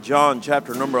John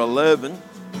chapter number 11.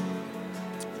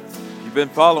 If you've been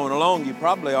following along, you're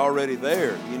probably already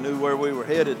there. You knew where we were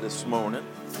headed this morning.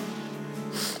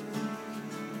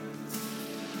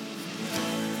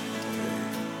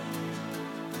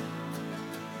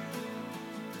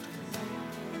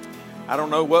 I don't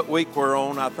know what week we're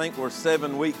on. I think we're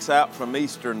 7 weeks out from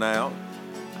Easter now.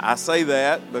 I say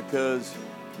that because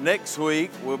next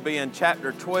week we'll be in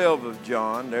chapter 12 of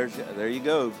John. There you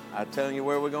go. I'm telling you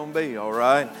where we're going to be, all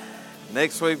right?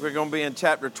 Next week we're going to be in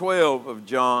chapter 12 of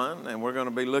John, and we're going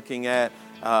to be looking at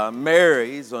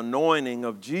Mary's anointing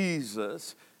of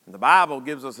Jesus. And the Bible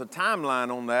gives us a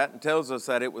timeline on that and tells us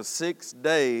that it was 6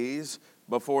 days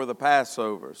before the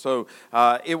Passover. So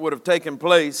it would have taken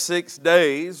place 6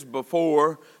 days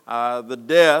before the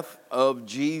death of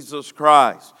Jesus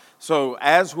Christ. So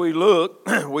as we look,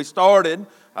 we started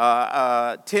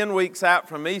 10 weeks out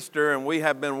from Easter, and we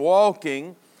have been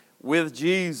walking with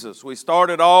Jesus. We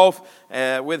started off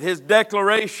with His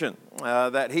declaration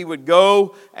that He would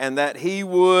go and that He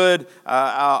would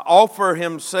offer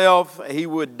Himself. He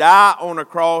would die on a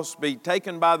cross, be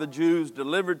taken by the Jews,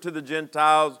 delivered to the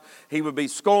Gentiles. He would be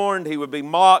scorned, He would be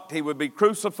mocked, He would be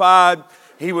crucified,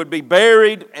 He would be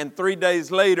buried, and 3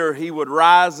 days later He would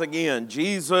rise again.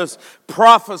 Jesus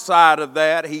prophesied of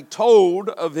that. He told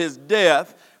of His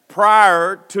death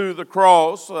prior to the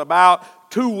cross,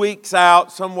 about 2 weeks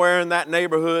out, somewhere in that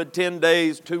neighborhood, 10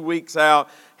 days, 2 weeks out.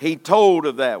 He told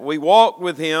of that. We walked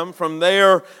with Him. From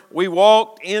there, we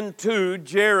walked into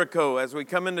Jericho. As we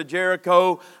come into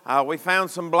Jericho, we found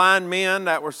some blind men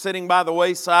that were sitting by the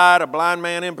wayside, a blind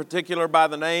man in particular by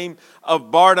the name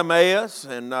of Bartimaeus.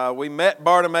 And we met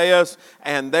Bartimaeus,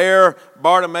 and there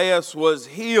Bartimaeus was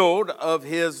healed of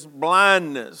his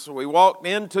blindness. We walked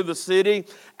into the city,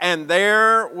 and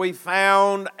there we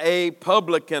found a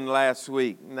publican last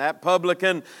week. And that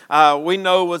publican we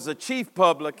know was the chief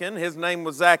publican. His name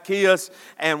was Zacchaeus,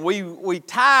 and we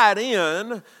tied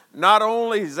in not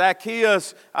only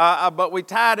Zacchaeus, but we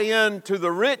tied in to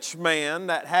the rich man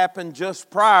that happened just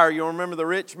prior. You'll remember the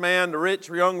rich man, the rich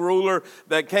young ruler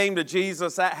that came to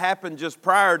Jesus. That happened just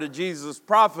prior to Jesus'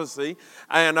 prophecy.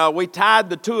 And we tied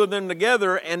the two of them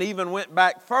together and even went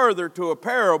back further to a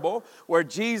parable where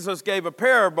Jesus gave a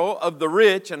parable of the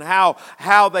rich and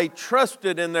how they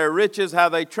trusted in their riches, how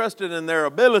they trusted in their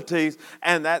abilities,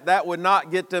 and that would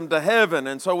not get them to heaven.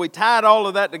 And so we tied all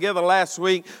of that together last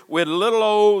week with little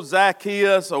old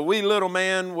Zacchaeus, a wee little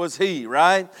man was he,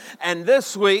 right? And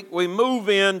this week we move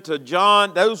into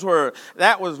John.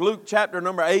 That was Luke chapter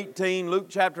number 18, Luke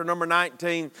chapter number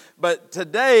 19. But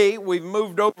today we've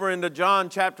moved over into John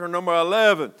chapter number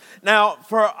 11. Now,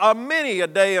 for many a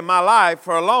day in my life,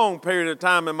 for a long period of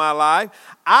time in my life,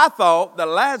 I thought that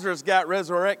Lazarus got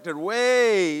resurrected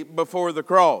way before the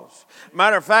cross.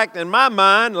 Matter of fact, in my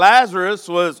mind, Lazarus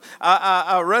was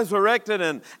resurrected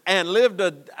and lived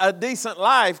a decent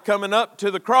life coming up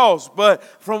to the cross. But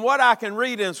from what I can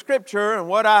read in Scripture and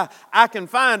what I can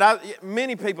find,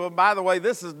 many people, by the way,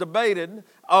 this is debated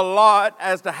a lot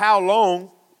as to how long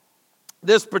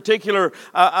this particular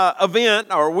event,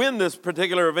 or when this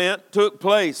particular event took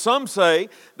place. Some say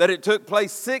that it took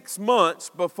place 6 months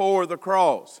before the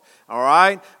cross. All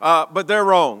right? But they're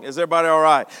wrong. Is everybody all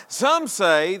right? Some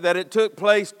say that it took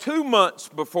place 2 months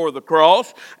before the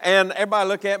cross. And everybody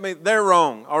look at me, they're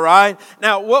wrong. All right?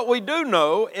 Now, what we do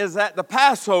know is that the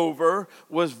Passover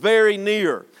was very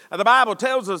near. Now, the Bible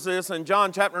tells us this in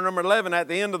John chapter number 11. At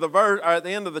the end of the verse, or at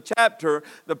the end of the chapter,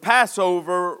 the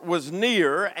Passover was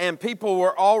near, and people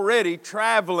were already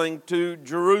traveling to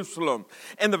Jerusalem.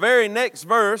 In the very next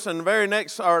verse,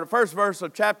 the first verse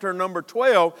of chapter number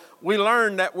 12, we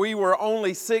learned that we were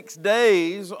only 6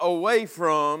 days away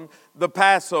from the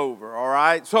Passover, all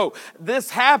right? So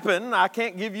this happened. I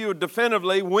can't give you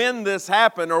definitively when this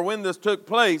happened or when this took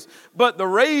place, but the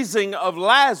raising of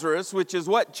Lazarus, which is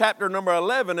what chapter number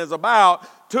 11 is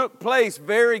about, took place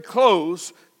very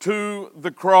close to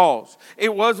the cross.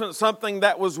 It wasn't something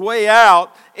that was way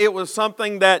out. It was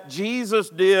something that Jesus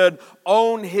did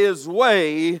on His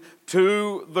way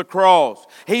to the cross.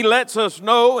 He lets us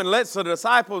know and lets the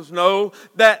disciples know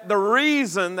that the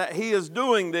reason that He is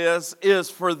doing this is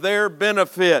for their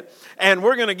benefit. And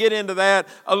we're going to get into that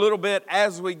a little bit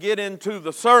as we get into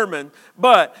the sermon.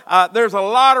 But there's a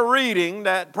lot of reading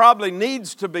that probably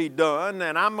needs to be done,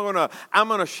 and I'm going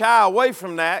to shy away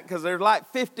from that because there's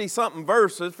like 50-something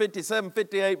verses, 57,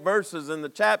 58 verses in the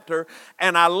chapter,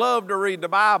 and I love to read the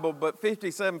Bible, but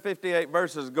 57, 58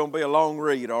 verses is going to be a long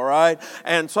read, all right?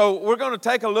 And so we're going to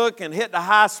take a look and hit the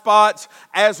high spots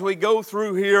as we go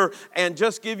through here and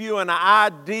just give you an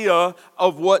idea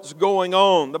of what's going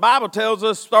on. The Bible tells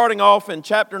us, starting off in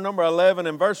chapter number 11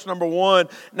 and verse number 1,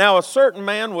 now a certain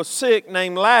man was sick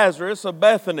named Lazarus of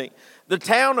Bethany, the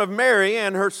town of Mary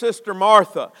and her sister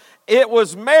Martha. It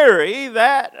was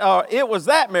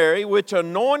that Mary which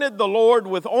anointed the Lord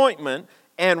with ointment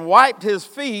and wiped his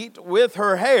feet with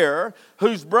her hair,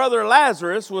 whose brother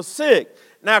Lazarus was sick.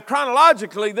 Now,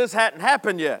 chronologically, this hadn't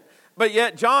happened yet. But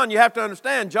yet, John, you have to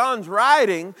understand, John's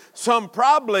writing some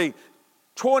probably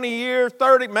 20 years,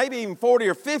 30, maybe even 40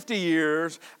 or 50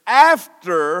 years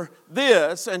after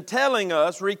this and telling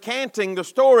us, recanting the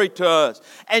story to us.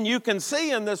 And you can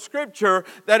see in the scripture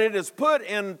that it is put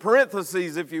in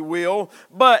parentheses, if you will,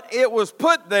 but it was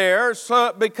put there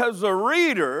because the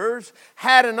readers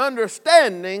had an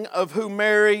understanding of who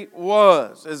Mary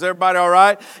was. Is everybody all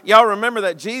right? Y'all remember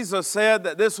that Jesus said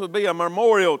that this would be a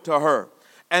memorial to her,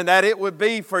 and that it would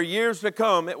be for years to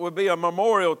come, it would be a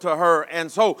memorial to her. And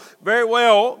so, very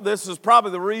well, this is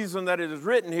probably the reason that it is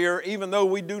written here, even though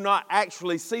we do not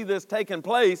actually see this taking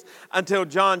place until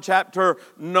John chapter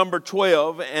number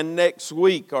 12 and next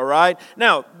week, all right?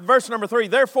 Now, verse number 3,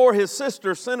 therefore his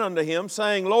sister sent unto him,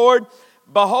 saying, Lord,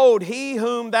 behold, he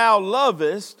whom thou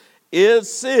lovest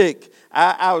is sick.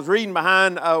 I was reading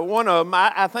behind one of them.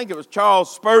 I think it was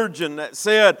Charles Spurgeon that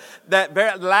said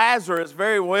that Lazarus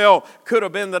very well could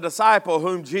have been the disciple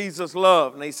whom Jesus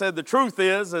loved. And he said the truth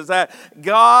is that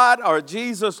God or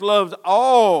Jesus loves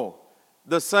all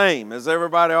the same. Is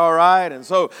everybody all right? And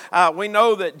so we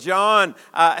know that John,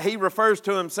 he refers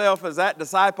to himself as that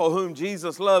disciple whom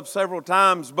Jesus loved several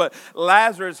times. But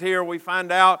Lazarus here, we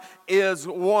find out, is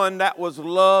one that was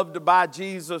loved by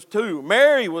Jesus too.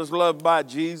 Mary was loved by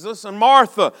Jesus, and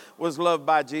Martha was loved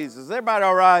by Jesus. Is everybody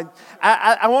all right?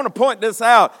 I want to point this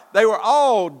out. They were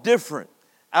all different.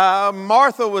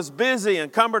 Martha was busy and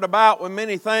cumbered about with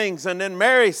many things, and then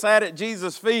Mary sat at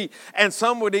Jesus' feet, and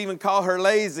some would even call her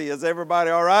lazy. Is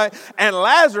everybody all right? And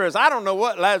Lazarus, I don't know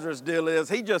what Lazarus' deal is.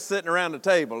 He's just sitting around the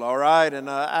table, all right? And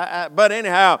but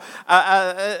anyhow,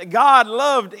 God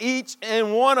loved each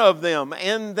and one of them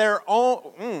in their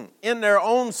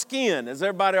own skin. Is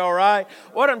everybody all right?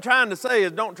 What I'm trying to say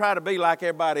is, don't try to be like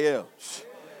everybody else.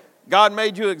 God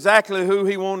made you exactly who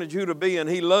He wanted you to be, and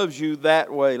He loves you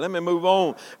that way. Let me move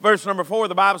on. Verse number 4,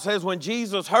 the Bible says, when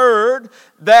Jesus heard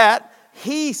that,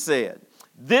 He said,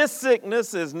 this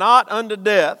sickness is not unto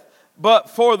death, but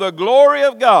for the glory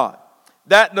of God,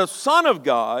 that the Son of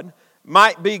God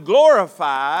might be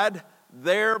glorified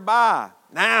thereby.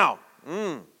 Now,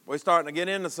 we're starting to get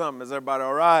into something. Is everybody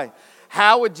all right?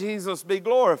 How would Jesus be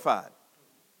glorified?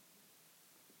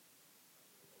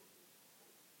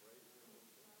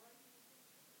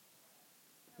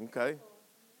 Okay.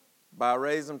 By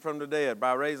raising from the dead.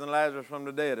 By raising Lazarus from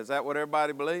the dead. Is that what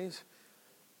everybody believes?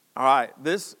 All right.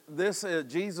 This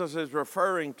Jesus is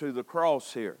referring to the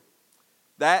cross here.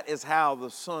 That is how the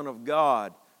Son of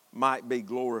God might be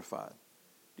glorified.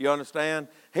 Do you understand?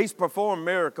 He's performed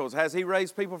miracles. Has He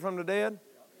raised people from the dead?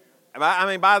 I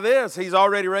mean, by this, He's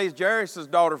already raised Jairus'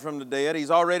 daughter from the dead. He's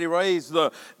already raised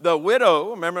the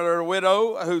widow. Remember the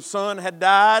widow whose son had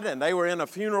died, and they were in a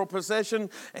funeral procession,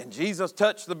 and Jesus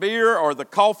touched the bier or the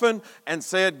coffin and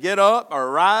said, get up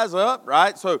or rise up,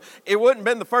 right? So it wouldn't have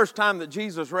been the first time that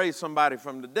Jesus raised somebody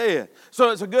from the dead.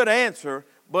 So it's a good answer,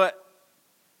 but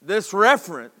this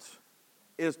reference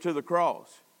is to the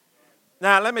cross.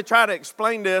 Now, let me try to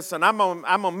explain this, and I'm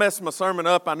gonna mess my sermon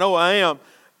up. I know I am.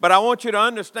 But I want you to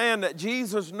understand that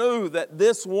Jesus knew that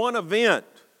this one event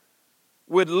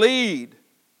would lead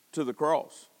to the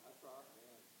cross.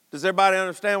 Does everybody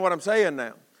understand what I'm saying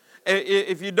now?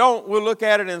 If you don't, we'll look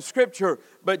at it in Scripture.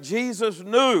 But Jesus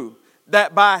knew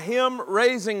that by Him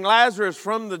raising Lazarus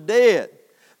from the dead,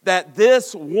 that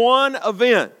this one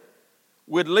event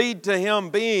would lead to Him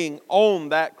being on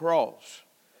that cross.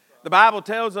 The Bible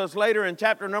tells us later in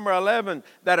chapter number 11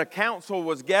 that a council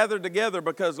was gathered together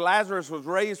because Lazarus was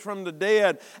raised from the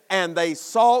dead, and they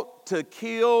sought to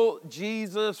kill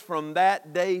Jesus from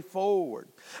that day forward.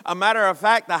 A matter of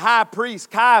fact, the high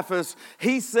priest Caiaphas,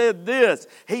 he said this.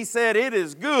 He said, it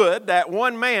is good that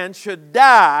one man should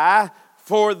die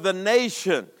for the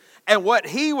nation. And what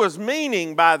he was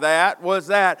meaning by that was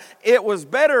that it was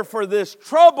better for this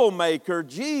troublemaker,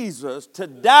 Jesus, to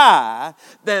die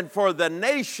than for the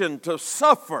nation to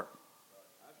suffer.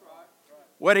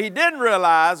 What he didn't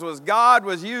realize was God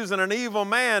was using an evil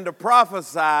man to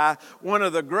prophesy one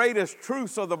of the greatest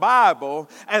truths of the Bible,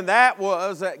 and that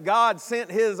was that God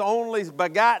sent His only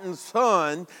begotten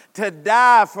Son to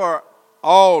die for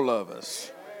all of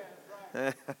us.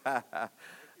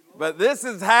 But this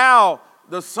is how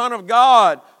the Son of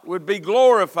God would be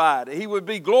glorified. He would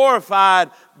be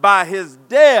glorified by His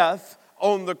death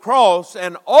on the cross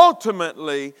and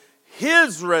ultimately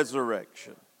His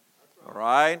resurrection. All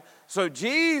right? So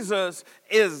Jesus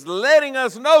is letting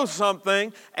us know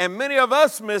something, and many of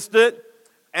us missed it,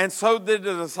 and so did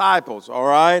the disciples, all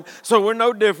right? So we're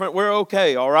no different. We're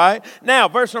okay, all right? Now,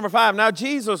 verse number 5. Now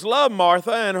Jesus loved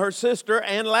Martha and her sister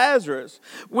and Lazarus.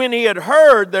 When He had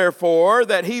heard, therefore,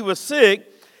 that he was sick,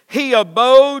 He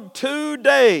abode 2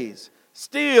 days,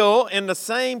 still in the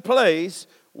same place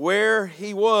where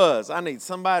He was. I need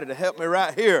somebody to help me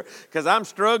right here, because I'm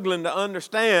struggling to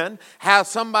understand how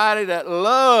somebody that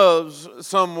loves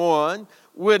someone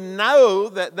would know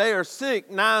that they are sick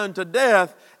nigh unto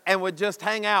death and would just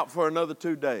hang out for another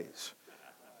 2 days.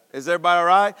 Is everybody all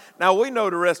right? Now, we know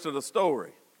the rest of the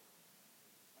story.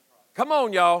 Come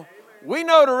on, y'all. We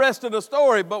know the rest of the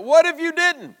story, but what if you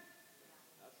didn't?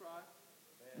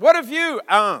 What if you,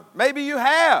 maybe you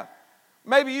have.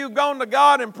 Maybe you've gone to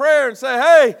God in prayer and say,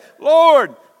 hey,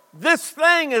 Lord, this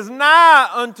thing is nigh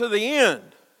unto the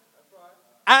end.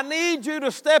 I need you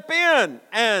to step in.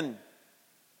 And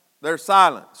there's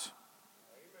silence.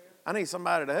 I need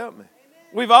somebody to help me.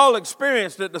 We've all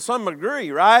experienced it to some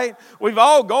degree, right? We've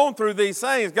all gone through these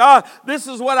things. God, this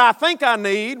is what I think I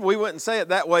need. We wouldn't say it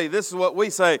that way. This is what we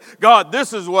say. God,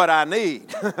 this is what I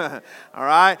need. All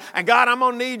right? And God, I'm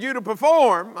going to need you to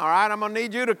perform. All right? I'm going to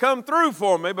need you to come through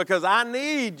for me because I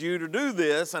need you to do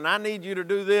this and I need you to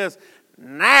do this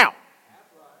now.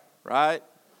 Right?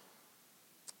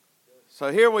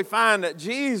 So here we find that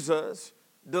Jesus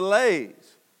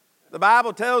delays. The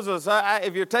Bible tells us,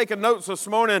 if you're taking notes this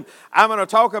morning, I'm going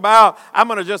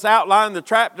to just outline the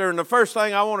chapter, and the first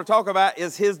thing I want to talk about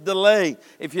is His delay,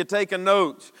 if you're taking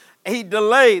notes. He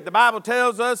delayed. The Bible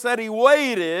tells us that He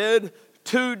waited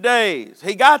 2 days.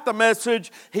 He got the message.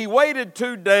 He waited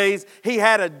 2 days. He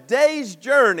had a day's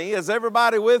journey, is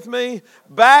everybody with me,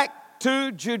 back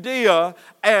to Judea,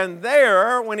 and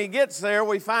there, when He gets there,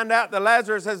 we find out that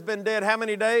Lazarus has been dead how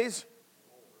many days?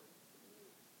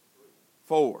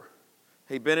 4.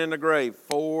 He'd been in the grave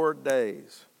 4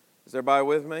 days. Is everybody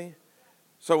with me?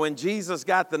 So when Jesus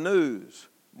got the news,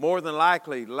 more than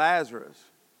likely Lazarus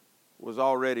was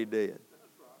already dead.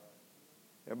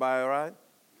 Everybody all right?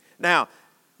 Now,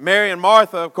 Mary and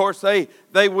Martha, of course, they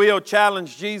will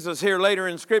challenge Jesus here later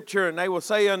in Scripture, and they will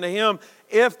say unto Him,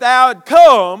 if Thou had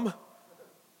come,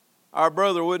 our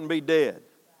brother wouldn't be dead.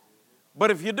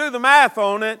 But if you do the math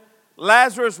on it,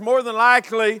 Lazarus more than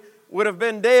likely would have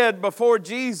been dead before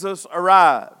Jesus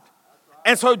arrived.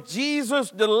 And so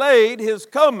Jesus delayed His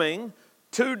coming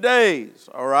 2 days,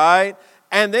 all right?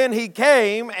 And then He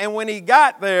came, and when He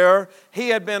got there, He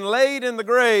had been laid in the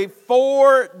grave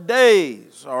 4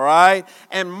 days, all right?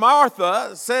 And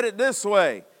Martha said it this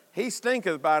way, He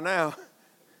stinketh by now.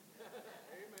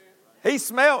 He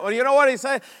smelled, well, you know what He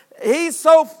said?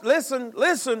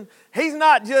 Listen, He's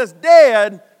not just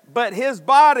dead, but His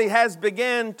body has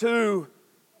begun to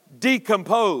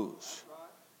decompose.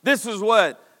 This is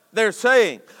what they're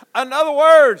saying. In other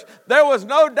words, there was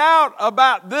no doubt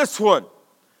about this one.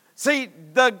 See,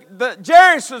 the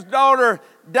Jairus' daughter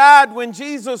died when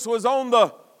Jesus was on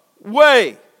the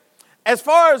way. As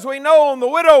far as we know, on the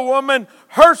widow woman,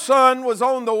 her son was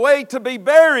on the way to be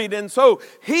buried, and so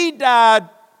he died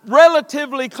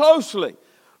relatively closely.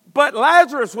 But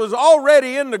Lazarus was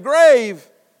already in the grave.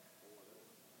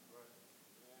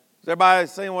 Is everybody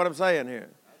seeing what I'm saying here?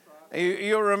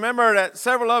 You'll remember that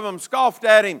several of them scoffed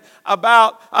at Him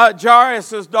about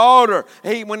Jairus' daughter.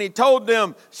 When He told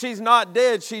them she's not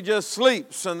dead, she just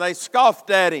sleeps. And they scoffed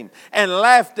at Him and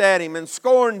laughed at Him and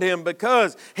scorned Him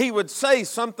because He would say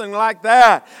something like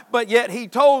that. But yet He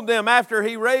told them after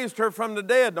He raised her from the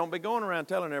dead, don't be going around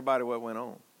telling everybody what went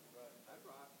on.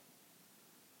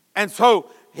 And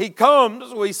so He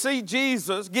comes, we see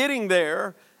Jesus getting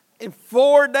there in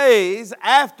 4 days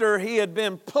after He had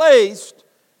been placed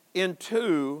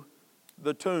into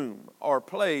the tomb, or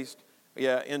placed,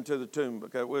 into the tomb,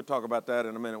 because we'll talk about that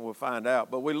in a minute, we'll find out.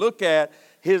 But we look at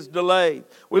His delay.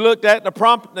 We looked at the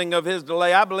prompting of His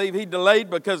delay. I believe He delayed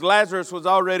because Lazarus was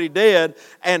already dead,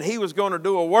 and He was going to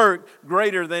do a work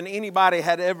greater than anybody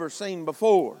had ever seen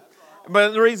before.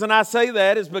 But the reason I say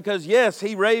that is because, yes,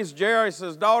 He raised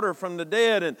Jairus' daughter from the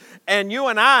dead, and you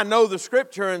and I know the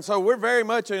Scripture, and so we're very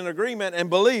much in agreement and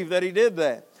believe that He did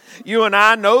that. You and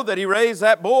I know that He raised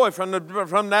that boy from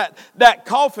that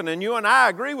coffin, and you and I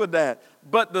agree with that.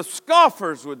 But the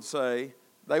scoffers would say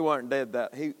they weren't dead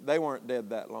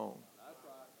that long.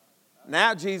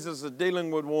 Now Jesus is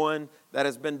dealing with one that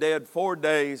has been dead 4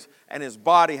 days and his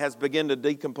body has begun to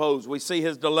decompose. We see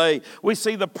his delay. We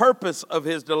see the purpose of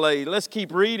his delay. Let's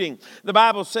keep reading. The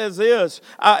Bible says this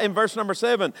in verse number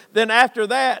 7. Then after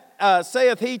that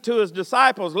saith he to his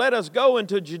disciples, let us go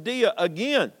into Judea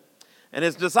again. And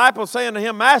his disciples say unto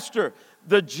him, Master,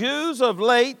 the Jews of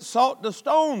late sought to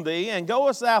stone thee, and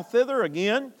goest thou thither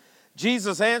again?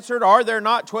 Jesus answered, Are there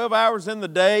not 12 hours in the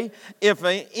day? If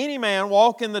any man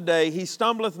walk in the day, he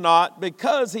stumbleth not,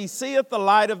 because he seeth the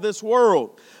light of this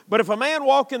world. But if a man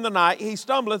walk in the night, he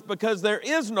stumbleth, because there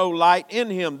is no light in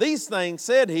him. These things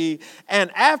said he,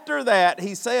 and after that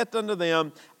he saith unto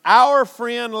them, Our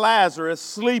friend Lazarus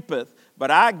sleepeth, but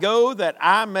I go that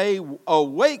I may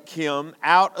awake him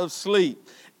out of sleep.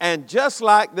 And just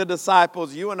like the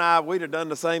disciples, you and I, we'd have done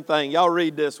the same thing. Y'all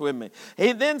read this with me.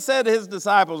 He then said to his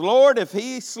disciples, Lord, if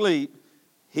he sleep,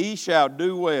 he shall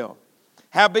do well.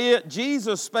 Howbeit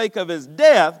Jesus spake of his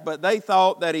death, but they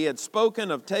thought that he had spoken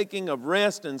of taking of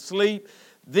rest and sleep.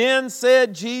 Then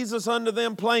said Jesus unto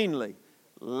them plainly,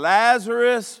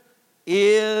 Lazarus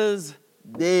is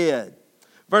dead.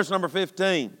 Verse number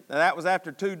 15. Now that was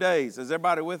after 2 days. Is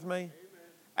everybody with me?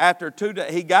 After 2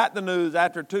 days, he got the news.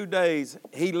 After 2 days,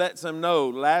 he lets them know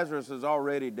Lazarus is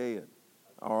already dead.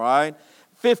 All right?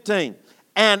 15.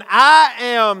 And I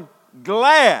am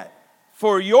glad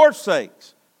for your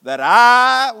sakes that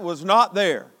I was not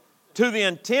there, to the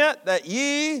intent that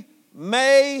ye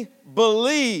may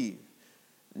believe.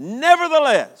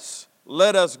 Nevertheless,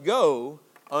 let us go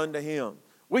unto him.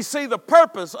 We see the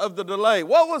purpose of the delay.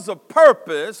 What was the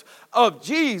purpose of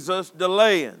Jesus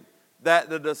delaying?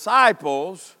 That the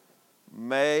disciples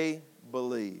may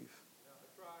believe.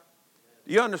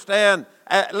 Do you understand?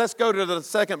 Let's go to the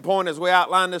second point as we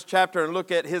outline this chapter and look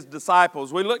at his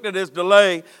disciples. We looked at his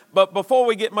delay, but before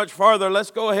we get much farther, let's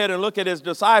go ahead and look at his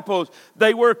disciples.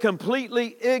 They were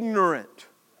completely ignorant,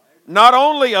 not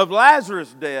only of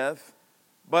Lazarus' death,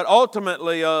 but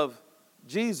ultimately of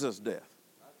Jesus' death.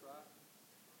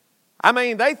 I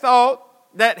mean, they thought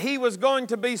that he was going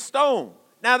to be stoned.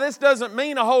 Now, this doesn't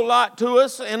mean a whole lot to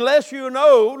us unless you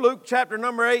know Luke chapter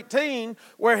number 18,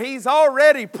 where he's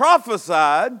already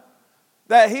prophesied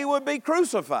that he would be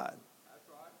crucified.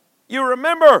 You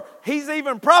remember, he's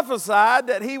even prophesied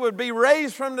that he would be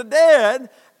raised from the dead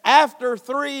after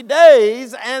 3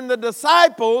 days, and the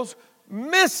disciples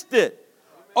missed it.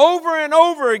 Over and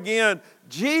over again,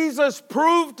 Jesus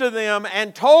proved to them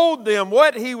and told them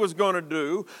what he was going to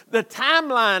do, the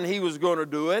timeline he was going to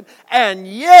do it, and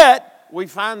yet we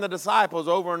find the disciples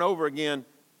over and over again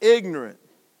ignorant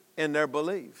in their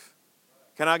belief.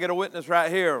 Can I get a witness right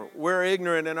here? We're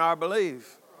ignorant in our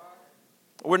belief.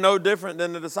 We're no different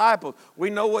than the disciples. We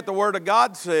know what the Word of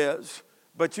God says,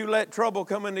 but you let trouble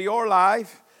come into your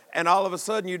life, and all of a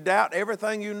sudden you doubt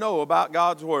everything you know about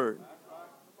God's Word.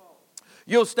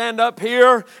 You'll stand up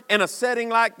here in a setting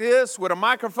like this with a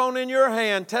microphone in your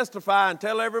hand, testify and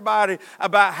tell everybody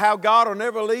about how God will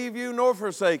never leave you nor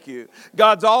forsake you.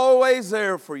 God's always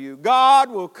there for you.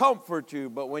 God will comfort you,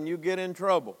 but when you get in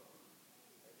trouble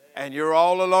and you're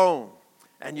all alone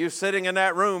and you're sitting in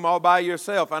that room all by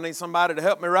yourself, I need somebody to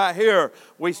help me right here.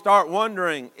 We start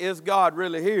wondering, is God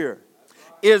really here?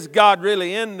 Is God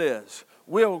really in this?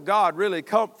 Will God really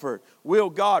comfort?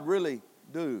 Will God really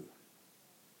do?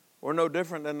 We're no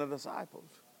different than the disciples.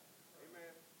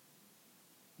 Amen.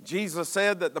 Jesus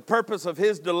said that the purpose of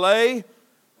his delay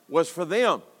was for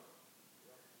them.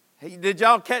 Did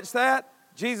y'all catch that?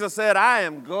 Jesus said, I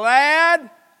am glad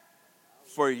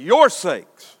for your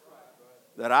sakes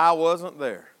that I wasn't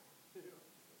there.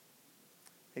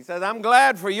 He says, I'm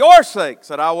glad for your sakes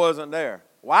that I wasn't there.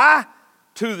 Why?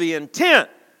 To the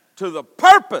intent, to the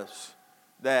purpose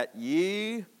that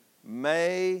ye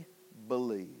may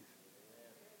believe.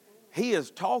 He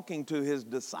is talking to his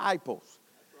disciples.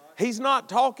 He's not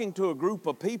talking to a group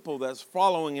of people that's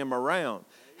following him around.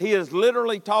 He is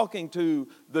literally talking to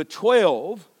the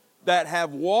 12 that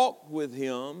have walked with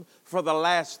him for the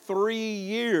last 3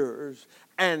 years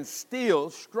and still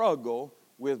struggle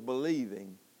with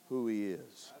believing who he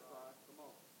is.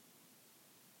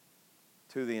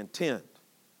 To the intent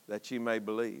that you may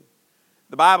believe.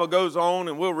 The Bible goes on,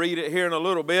 and we'll read it here in a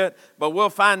little bit, but we'll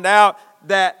find out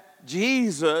that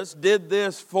Jesus did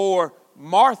this for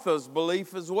Martha's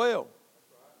belief as well.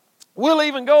 We'll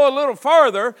even go a little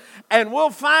further, and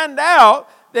we'll find out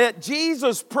that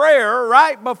Jesus' prayer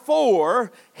right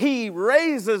before he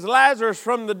raises Lazarus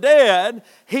from the dead,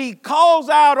 he calls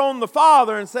out on the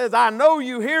Father and says, I know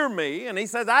you hear me. And he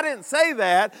says, I didn't say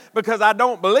that because I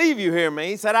don't believe you hear me.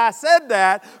 He said, I said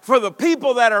that for the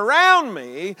people that are around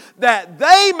me, that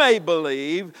they may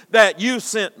believe that you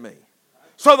sent me.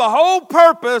 So the whole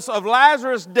purpose of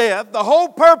Lazarus' death, the whole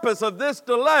purpose of this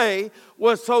delay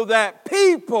was so that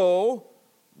people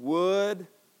would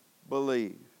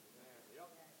believe.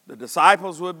 The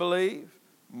disciples would believe.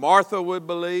 Martha would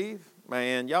believe.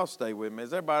 Man, y'all stay with me.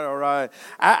 Is everybody all right?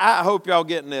 I hope y'all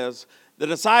getting this. The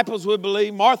disciples would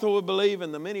believe, Martha would believe,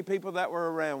 and the many people that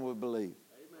were around would believe.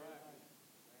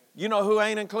 You know who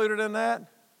ain't included in that?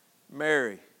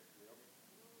 Mary.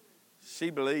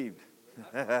 She believed.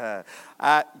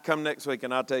 Come next week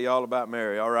and I'll tell you all about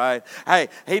Mary, all right? Hey,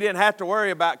 he didn't have to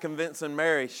worry about convincing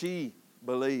Mary. She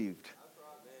believed.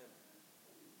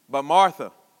 But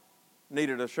Martha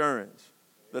needed assurance.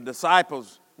 The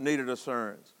disciples needed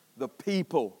assurance. The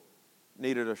people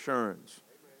needed assurance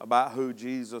about who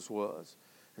Jesus was.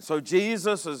 And so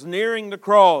Jesus is nearing the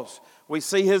cross. We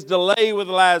see his delay with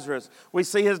Lazarus. We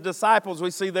see his disciples.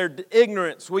 We see their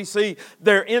ignorance. We see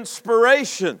their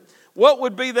inspiration. What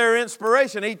would be their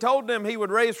inspiration? He told them he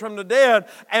would raise from the dead,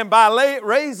 and by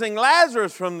raising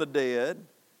Lazarus from the dead,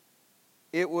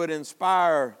 it would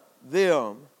inspire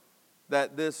them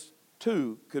that this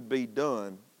too could be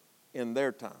done in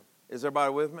their time. Is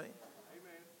everybody with me? Amen.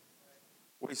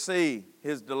 We see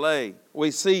his delay.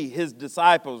 We see his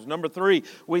disciples. Number 3,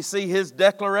 we see his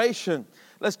declaration.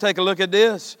 Let's take a look at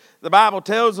this. The Bible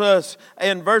tells us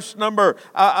in verse number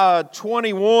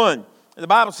 21, the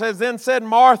Bible says, Then said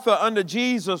Martha unto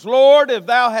Jesus, Lord, if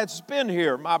thou hadst been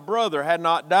here, my brother had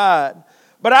not died.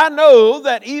 But I know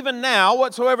that even now,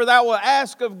 whatsoever thou wilt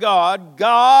ask of God,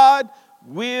 God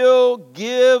will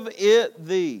give it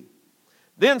thee.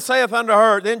 Then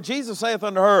Jesus saith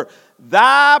unto her,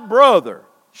 Thy brother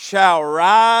shall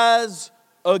rise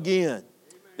again.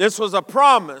 This was a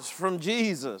promise from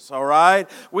Jesus, all right?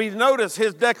 We notice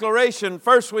his declaration.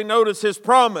 First, we notice his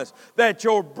promise that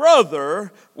your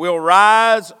brother will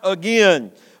rise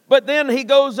again. But then he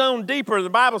goes on deeper. The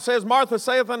Bible says, Martha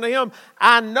saith unto him,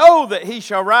 I know that he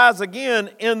shall rise again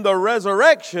in the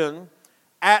resurrection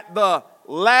at the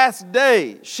last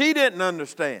day. She didn't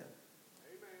understand.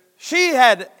 She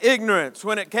had ignorance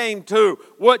when it came to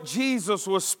what Jesus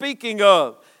was speaking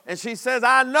of. And she says,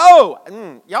 I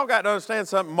know. Y'all got to understand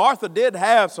something. Martha did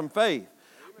have some faith.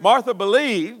 Martha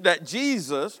believed that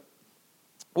Jesus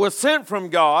was sent from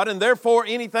God, and therefore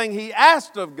anything he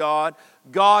asked of God,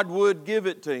 God would give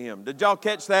it to him. Did y'all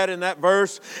catch that in that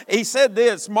verse? He said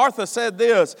this. Martha said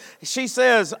this. She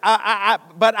says,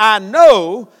 but I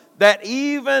know that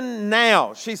even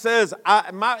now, she says,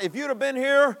 if you'd have been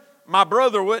here, my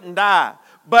brother wouldn't die.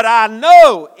 But I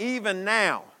know even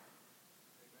now.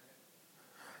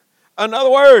 In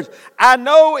other words, I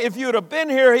know if you'd have been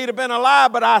here, he'd have been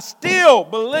alive, but I still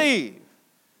believe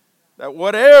that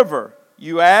whatever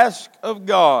you ask of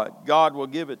God, God will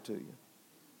give it to you.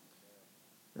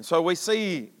 And so we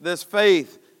see this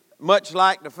faith much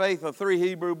like the faith of 3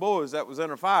 Hebrew boys that was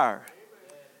in a fire.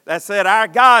 That said, our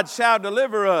God shall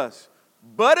deliver us,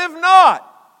 but if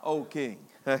not, O King.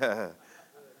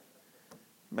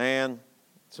 Man,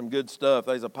 some good stuff.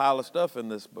 There's a pile of stuff in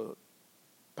this book.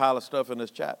 Pile of stuff in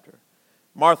this chapter.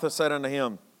 Martha said unto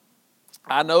him,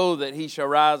 I know that he shall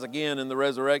rise again in the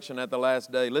resurrection at the last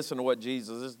day. Listen to what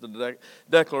Jesus, this is the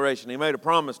declaration. He made a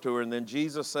promise to her, and then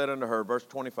Jesus said unto her, verse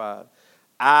 25,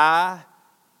 I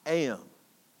am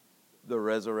the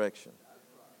resurrection.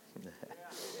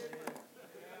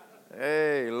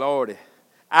 Hey, Lordy.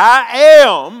 I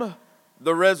am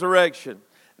the resurrection.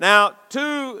 Now,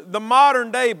 to the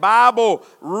modern day Bible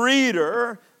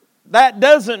reader, that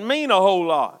doesn't mean a whole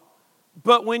lot.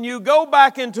 But when you go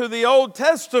back into the Old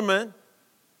Testament,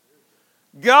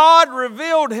 God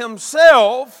revealed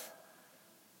himself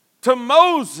to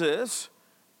Moses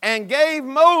and gave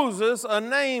Moses a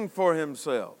name for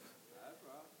himself.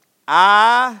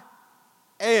 I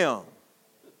am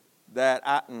that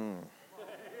I am.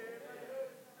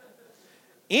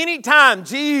 Anytime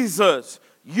Jesus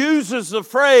uses the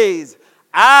phrase,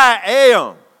 I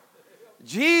am,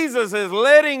 Jesus is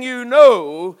letting you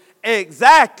know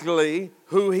exactly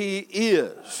who he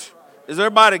is. Is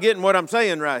everybody getting what I'm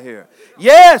saying right here?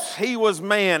 Yes, he was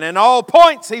man. In all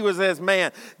points, he was as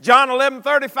man. John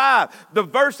 11:35, the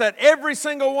verse that every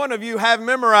single one of you have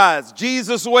memorized.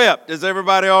 Jesus wept. Is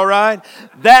everybody all right?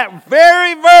 That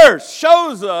very verse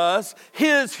shows us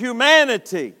his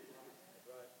humanity.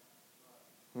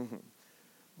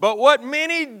 But what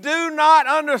many do not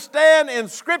understand in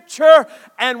Scripture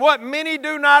and what many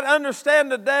do not understand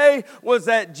today was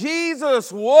that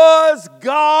Jesus was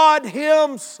God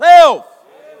himself.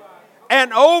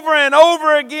 And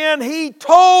over again, he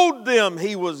told them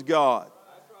he was God.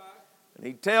 And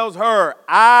he tells her,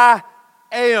 I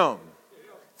am.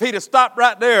 If he'd have stopped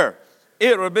right there,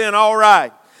 it would have been all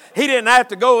right. He didn't have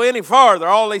to go any farther.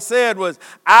 All he said was,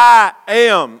 I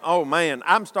am. Oh man,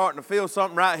 I'm starting to feel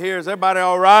something right here. Is everybody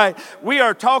all right? We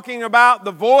are talking about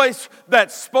the voice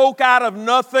that spoke out of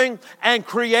nothing and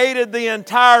created the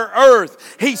entire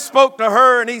earth. He spoke to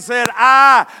her and he said,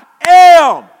 I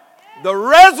am the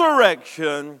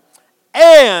resurrection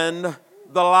and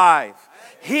the life.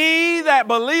 He that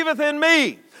believeth in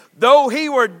me, though he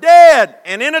were dead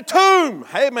and in a tomb,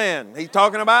 amen, he's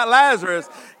talking about Lazarus,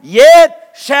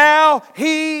 yet shall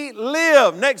he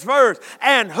live. Next verse.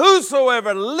 And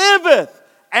whosoever liveth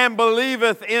and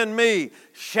believeth in me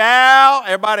shall,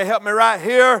 everybody help me right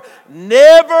here,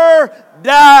 never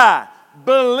die.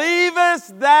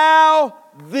 Believest thou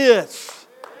this?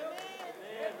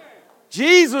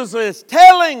 Jesus is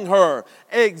telling her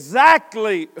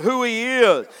exactly who He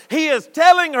is. He is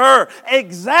telling her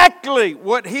exactly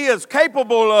what He is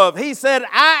capable of. He said,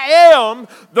 I am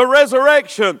the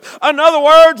resurrection. In other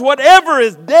words, whatever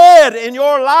is dead in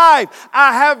your life,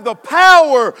 I have the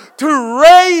power to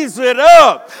raise it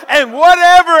up. And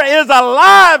whatever is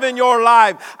alive in your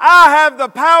life, I have the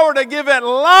power to give it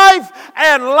life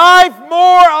and life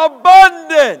more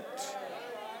abundant.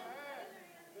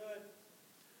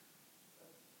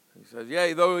 He says,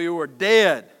 yea, though you were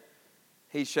dead,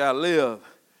 he shall live.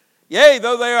 Yea,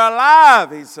 though they are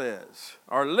alive, he says,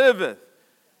 or liveth,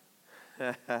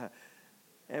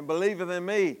 and believeth in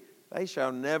me, they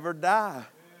shall never die.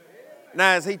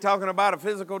 Now, is he talking about a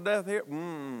physical death here?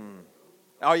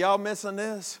 Are y'all missing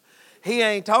this? He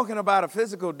ain't talking about a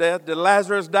physical death. Did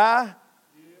Lazarus die?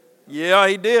 Yeah,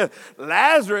 he did.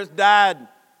 Lazarus died.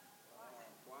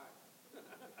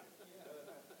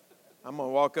 I'm going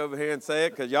to walk over here and say it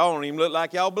because y'all don't even look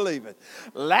like y'all believe it.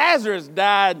 Lazarus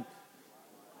died.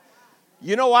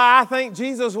 You know why I think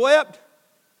Jesus wept?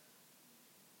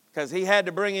 Because he had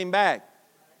to bring him back.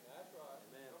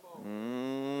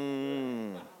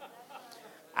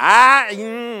 I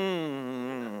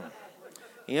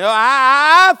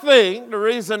think the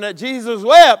reason that Jesus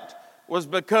wept was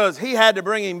because he had to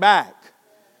bring him back.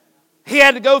 He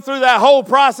had to go through that whole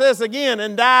process again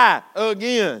and die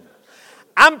again.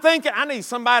 I'm thinking, I need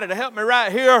somebody to help me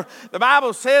right here. The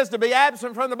Bible says to be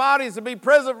absent from the body is to be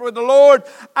present with the Lord.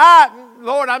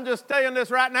 Lord, I'm just telling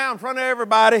this right now in front of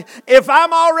everybody. If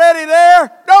I'm already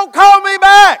there, don't call me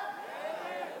back.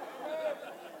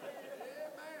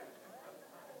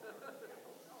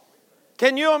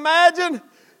 Can you imagine?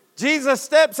 Jesus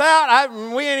steps out.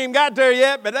 We ain't even got there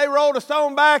yet, but they rolled a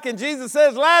stone back and Jesus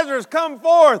says, Lazarus, come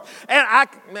forth. And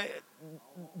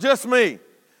just me.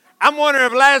 I'm wondering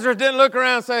if Lazarus didn't look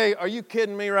around and say, are you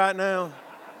kidding me right now?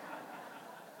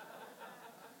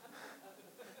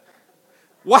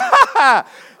 Why?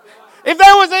 If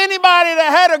there was anybody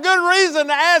that had a good reason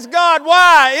to ask God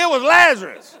why, it was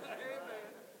Lazarus.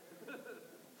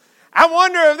 I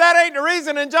wonder if that ain't the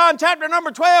reason in John chapter number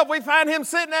 12 we find him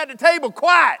sitting at the table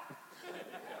quiet.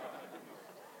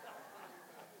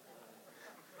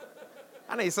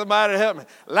 I need somebody to help me.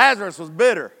 Lazarus was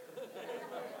bitter.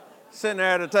 Sitting there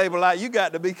at a table like, you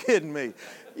got to be kidding me.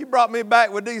 You brought me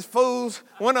back with these fools.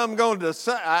 One of them going to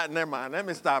decide. Never mind. Let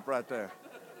me stop right there.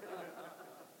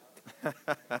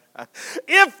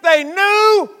 If they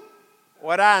knew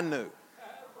what I knew,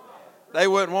 they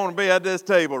wouldn't want to be at this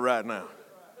table right now.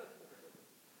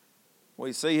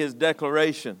 We see his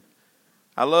declaration.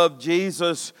 I love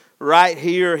Jesus right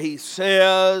here. He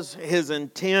says his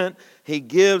intent. He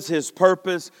gives his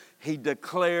purpose. He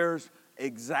declares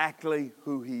exactly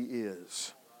who he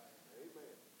is.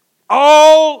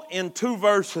 All in 2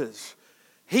 verses.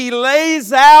 He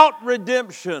lays out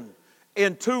redemption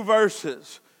in 2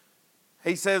 verses.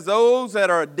 He says, those that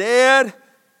are dead,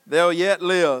 they'll yet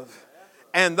live.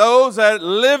 And those that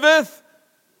liveth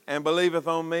and believeth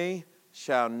on me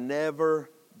shall never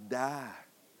die.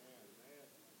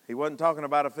 He wasn't talking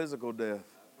about a physical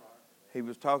death. He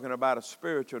was talking about a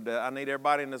spiritual death. I need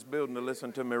everybody in this building to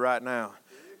listen to me right now.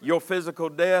 Your physical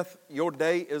death, your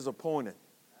day is appointed.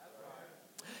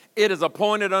 It is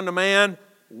appointed unto man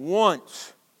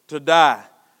once to die.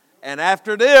 And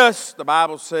after this, the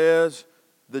Bible says,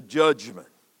 the judgment.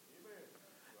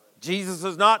 Jesus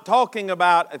is not talking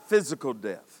about a physical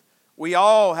death. We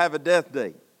all have a death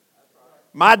date.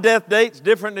 My death date's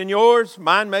different than yours.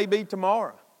 Mine may be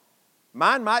tomorrow.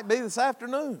 Mine might be this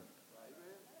afternoon.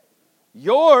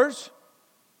 Yours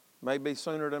may be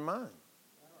sooner than mine.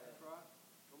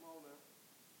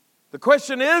 The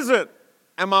question isn't,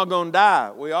 am I going to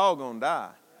die? We all going to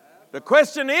die. The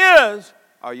question is,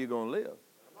 are you going to live?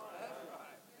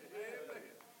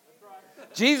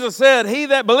 Jesus said, he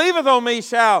that believeth on me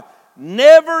shall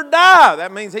never die.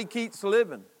 That means he keeps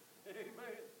living.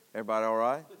 Everybody all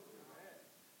right?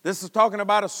 This is talking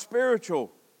about a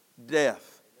spiritual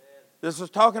death. This is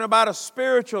talking about a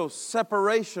spiritual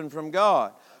separation from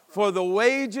God. For the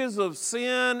wages of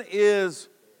sin is,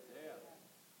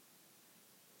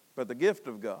 but the gift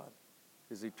of God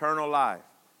is eternal life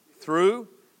through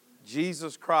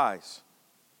Jesus Christ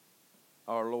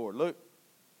our Lord. Look,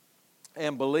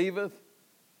 and believeth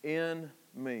in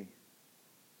me.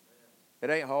 It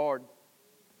ain't hard.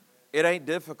 It ain't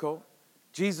difficult.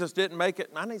 Jesus didn't make it.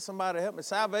 I need somebody to help me.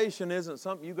 Salvation isn't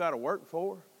something you got to work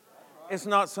for. It's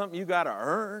not something you got to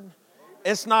earn.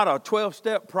 It's not a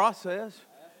 12-step process.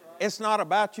 It's not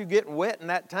about you getting wet in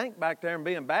that tank back there and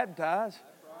being baptized.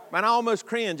 Man, I almost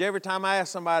cringe every time I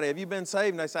ask somebody, have you been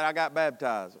saved? And they say, I got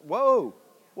baptized. Whoa,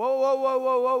 whoa, whoa, whoa,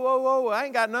 whoa, whoa, whoa, whoa. I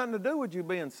ain't got nothing to do with you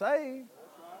being saved.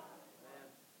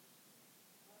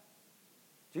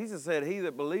 Jesus said, he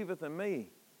that believeth in me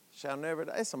shall never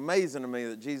die. It's amazing to me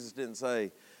that Jesus didn't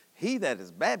say, he that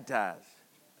is baptized.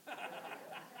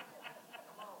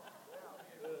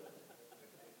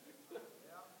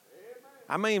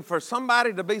 I mean, for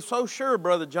somebody to be so sure,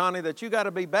 Brother Johnny, that you got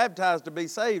to be baptized to be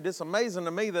saved, it's amazing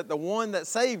to me that the one that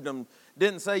saved them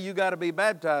didn't say you got to be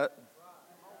baptized.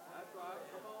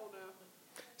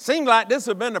 Seemed like this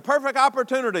would have been the perfect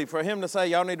opportunity for him to say,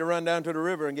 y'all need to run down to the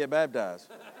river and get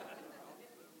baptized.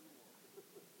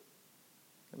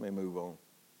 Let me move on.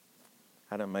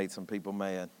 I done made some people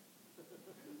mad.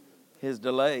 His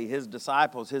delay, his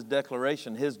disciples, his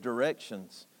declaration, his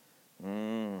directions.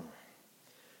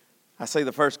 I see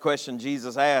the first question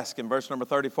Jesus asked in verse number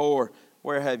 34,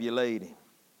 where have you laid him?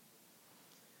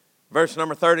 Verse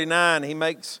number 39, he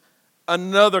makes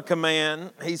another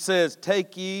command. He says,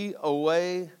 take ye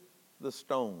away the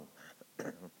stone.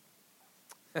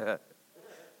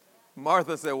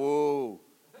 Martha said, whoa.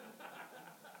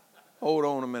 Hold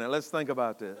on a minute. Let's think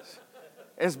about this.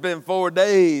 It's been 4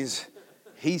 days.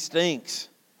 He stinks.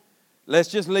 Let's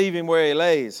just leave him where he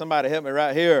lays. Somebody help me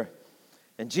right here.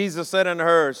 And Jesus said unto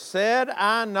her, said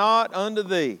I not unto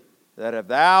thee, that if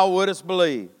thou wouldest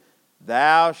believe,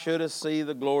 thou shouldest see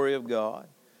the glory of God?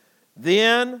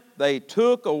 Then they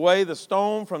took away the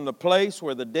stone from the place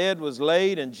where the dead was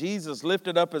laid, and Jesus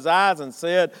lifted up his eyes and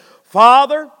said,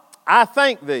 Father, I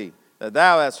thank thee that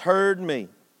thou hast heard me.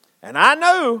 And I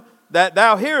know that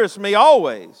thou hearest me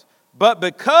always, but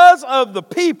because of the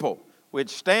people which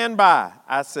stand by,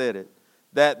 I said it,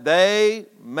 that they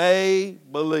may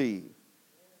believe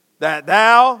that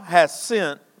thou hast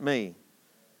sent me.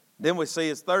 Then we see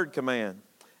his third command.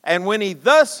 And when he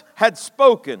thus had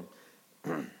spoken,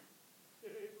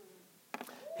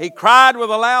 he cried with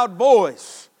a loud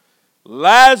voice,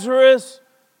 Lazarus,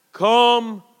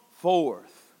 come forth.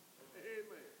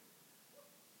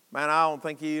 Man, I don't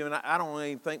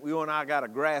even think you and I got a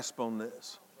grasp on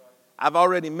this. I've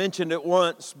already mentioned it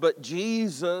once, but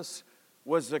Jesus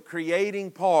was the creating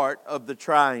part of the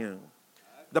triune.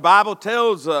 The Bible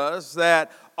tells us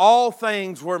that all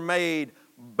things were made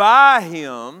by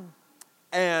him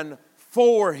and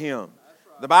for him.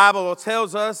 The Bible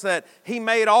tells us that he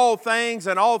made all things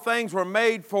and all things were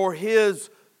made for his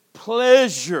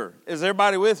pleasure. Is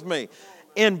everybody with me?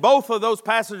 In both of those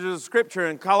passages of Scripture,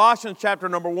 in Colossians chapter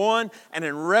number 1 and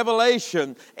in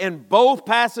Revelation, in both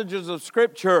passages of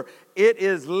Scripture, it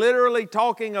is literally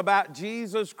talking about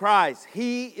Jesus Christ.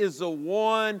 He is the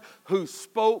one who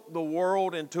spoke the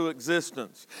world into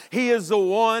existence. He is the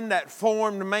one that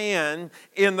formed man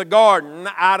in the garden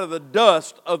out of the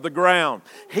dust of the ground.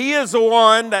 He is the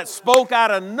one that spoke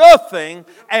out of nothing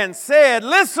and said,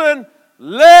 listen,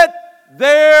 let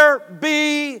there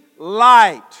be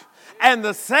light. And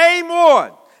the same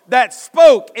one that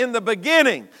spoke in the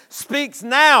beginning speaks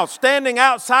now, standing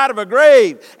outside of a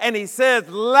grave. And he says,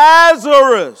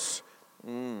 Lazarus,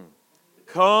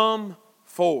 come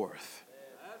forth.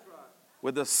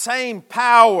 With the same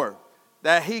power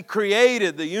that he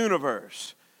created the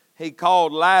universe, he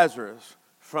called Lazarus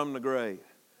from the grave.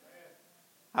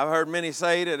 I've heard many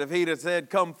say that if he'd have said,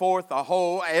 come forth,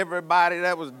 everybody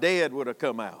that was dead would have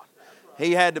come out.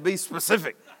 He had to be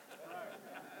specific.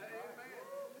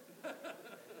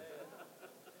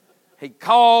 He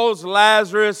calls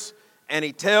Lazarus and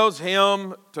he tells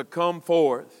him to come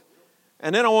forth.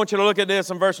 And then I want you to look at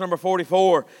this in verse number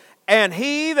 44. And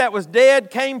he that was dead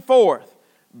came forth,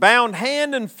 bound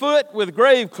hand and foot with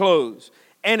grave clothes,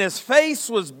 and his face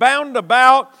was bound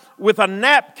about with a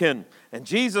napkin. And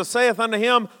Jesus saith unto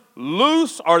him,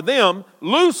 loose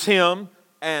him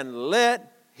and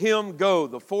let him go.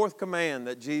 The fourth command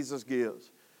that Jesus gives.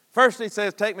 First he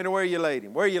says, take me to where you laid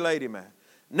him. Where you laid him at?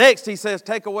 Next, he says,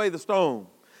 take away the stone.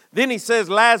 Then he says,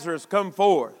 Lazarus, come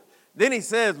forth. Then he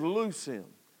says, loose him.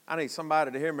 I need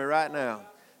somebody to hear me right now.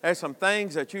 There's some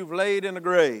things that you've laid in the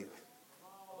grave.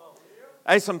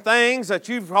 There's some things that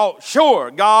you've thought, sure,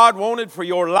 God wanted for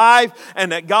your life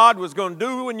and that God was going to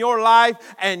do in your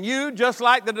life. And you, just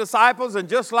like the disciples and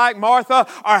just like Martha,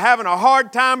 are having a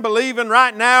hard time believing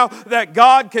right now that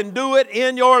God can do it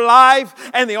in your life.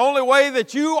 And the only way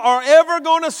that you are ever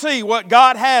going to see what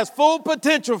God has full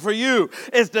potential for you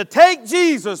is to take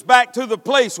Jesus back to the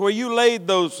place where you laid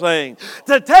those things.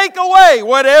 To take away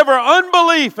whatever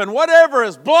unbelief and whatever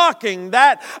is blocking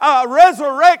that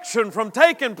resurrection from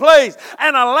taking place,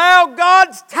 and allow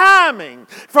God's timing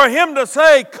for Him to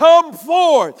say, come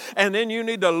forth. And then you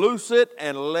need to loose it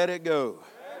and let it go.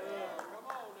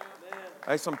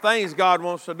 There's some things God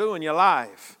wants to do in your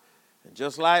life. And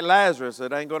just like Lazarus,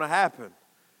 it ain't going to happen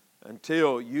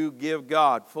until you give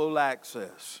God full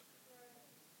access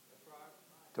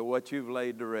to what you've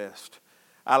laid to rest.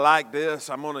 I like this.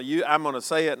 I'm going to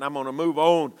say it and I'm going to move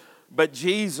on. But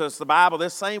Jesus, the Bible,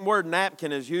 this same word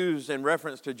napkin is used in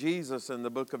reference to Jesus in the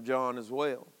book of John as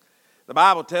well. The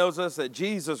Bible tells us that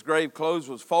Jesus' grave clothes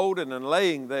was folded and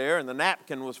laying there, and the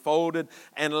napkin was folded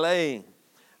and laying.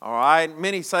 All right,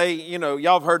 many say,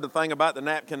 y'all have heard the thing about the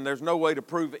napkin. There's no way to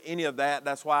prove any of that.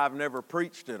 That's why I've never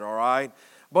preached it, all right?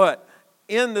 But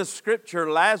in the scripture,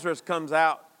 Lazarus comes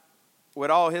out with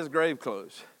all his grave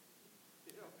clothes.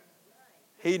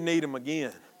 He'd need them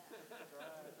again.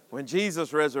 When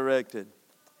Jesus resurrected,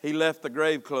 He left the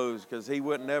grave clothes because He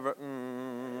would never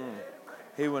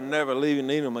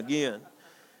need them again.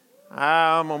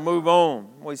 I'm going to move on.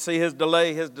 We see His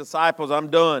delay, His disciples. I'm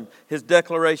done. His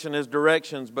declaration, His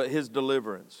directions, but His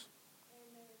deliverance.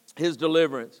 His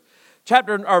deliverance.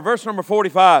 Verse number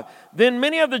 45. Then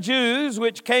many of the Jews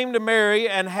which came to Mary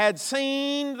and had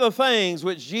seen the things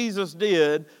which Jesus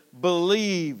did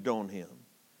believed on Him.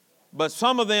 But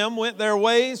some of them went their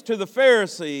ways to the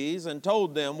Pharisees and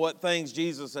told them what things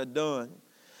Jesus had done.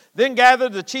 Then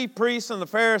gathered the chief priests and the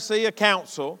Pharisee a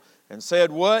council and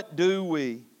said, what do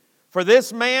we? For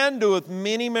this man doeth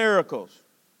many miracles.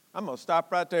 I'm going to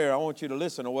stop right there. I want you to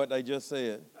listen to what they just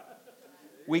said.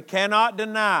 We cannot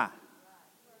deny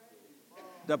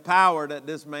the power that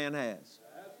this man has.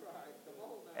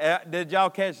 Did y'all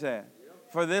catch that?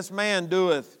 For this man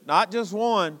doeth not just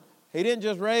one. He didn't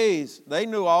just raise. They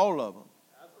knew all of them.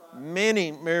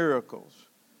 Many miracles.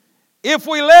 If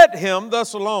we let Him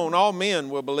thus alone, all men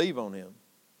will believe on Him.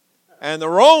 And the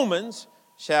Romans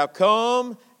shall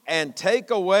come and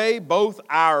take away both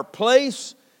our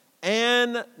place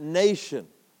and nation.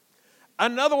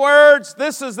 In other words,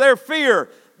 this is their fear,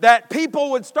 that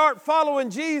people would start following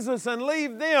Jesus and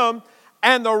leave them,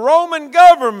 and the Roman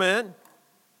government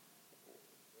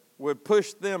would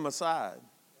push them aside.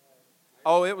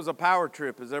 Oh, it was a power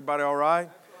trip. Is everybody all right?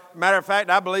 Matter of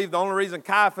fact, I believe the only reason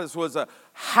Caiaphas was a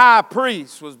high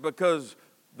priest was because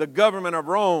the government of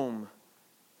Rome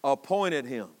appointed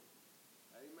him.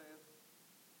 Amen.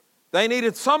 They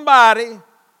needed somebody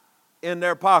in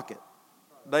their pocket.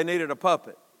 They needed a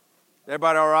puppet.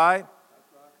 Everybody all right?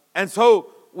 And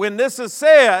so when this is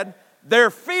said, their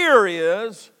fear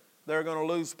is they're going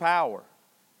to lose power.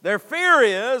 Their fear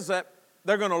is that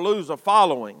they're going to lose a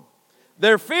following.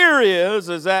 Their fear is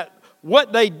that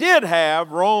what they did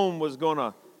have, Rome was going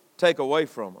to take away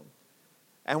from them.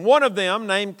 And one of them,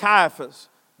 named Caiaphas,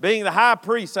 being the high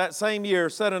priest that same year,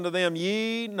 said unto them,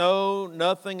 ye know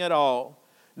nothing at all,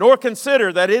 nor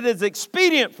consider that it is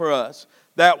expedient for us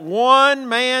that one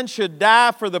man should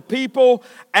die for the people,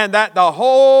 and that the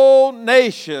whole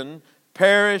nation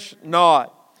perish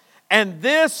not. And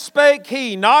this spake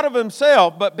he not of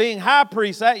himself, but being high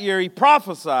priest that year, he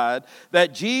prophesied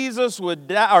that Jesus would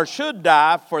die, or should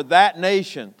die for that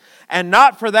nation. And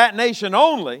not for that nation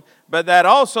only, but that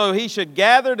also he should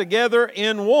gather together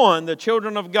in one the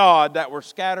children of God that were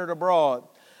scattered abroad.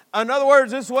 In other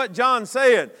words, this is what John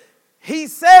said. He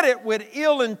said it with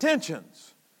ill intentions.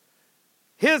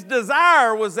 His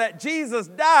desire was that Jesus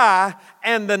die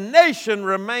and the nation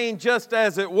remain just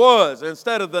as it was,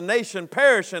 instead of the nation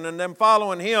perishing and them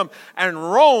following him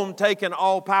and Rome taking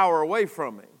all power away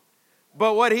from him.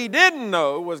 But what he didn't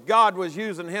know was God was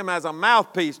using him as a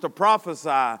mouthpiece to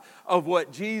prophesy of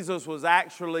what Jesus was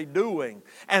actually doing,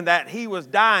 and that he was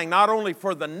dying not only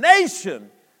for the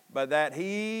nation, but that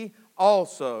he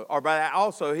also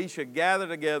he should gather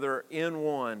together in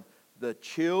one the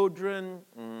children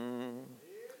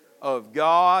of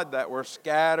God that were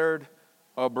scattered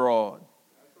abroad.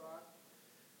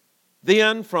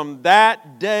 Then from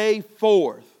that day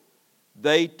forth,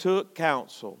 they took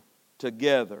counsel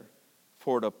together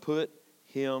for to put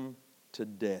him to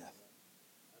death.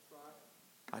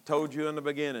 I told you in the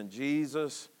beginning,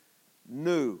 Jesus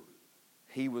knew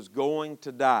he was going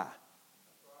to die.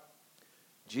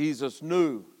 Jesus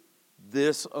knew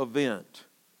this event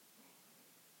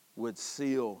would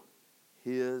seal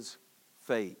His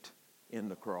fate in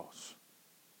the cross.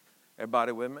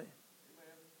 Everybody with me?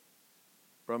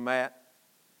 From Matt?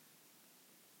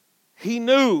 He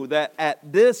knew that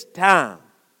at this time,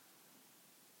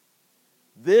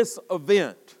 this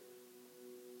event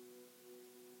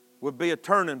would be a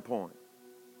turning point.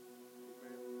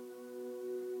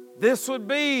 This would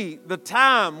be the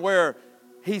time where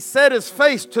He set His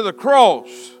face to the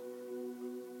cross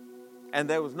and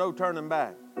there was no turning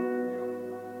back.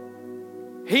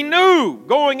 He knew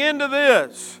going into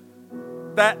this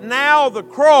that now the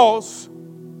cross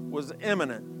was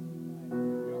imminent.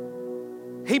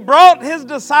 He brought His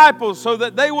disciples so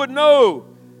that they would know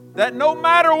that no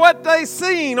matter what they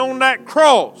seen on that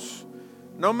cross,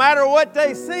 no matter what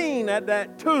they seen at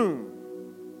that tomb,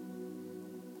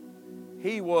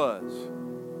 He was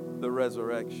the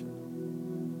resurrection.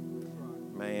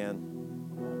 Man,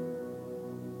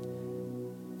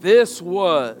 this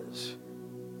was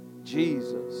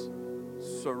Jesus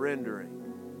surrendering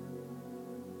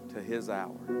to His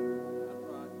hour.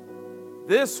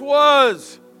 This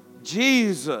was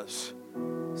Jesus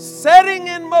setting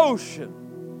in motion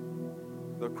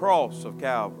the cross of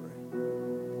Calvary.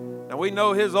 Now we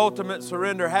know His ultimate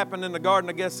surrender happened in the Garden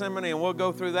of Gethsemane, and we'll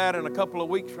go through that in a couple of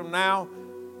weeks from now.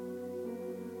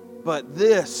 But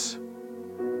this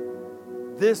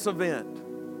event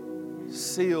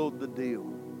sealed the deal.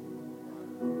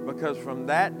 Because from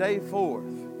that day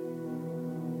forth,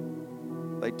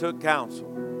 they took counsel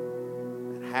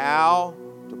on how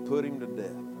to put Him to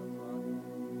death.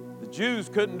 The Jews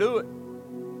couldn't do it.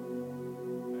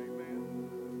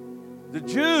 The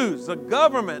Jews, the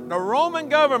government, the Roman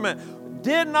government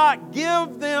did not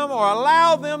give them or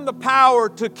allow them the power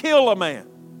to kill a man.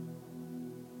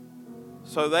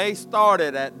 So they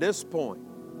started at this point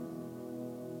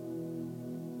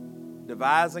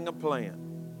devising a plan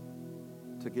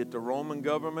to get the Roman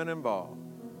government involved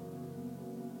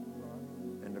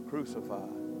and to crucify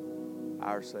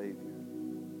our Savior.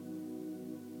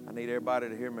 I need everybody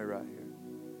to hear me right here.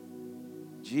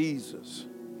 Jesus,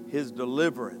 His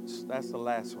deliverance, that's the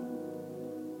last one.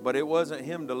 But it wasn't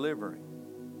Him delivering.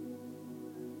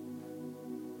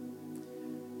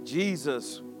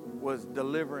 Jesus was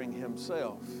delivering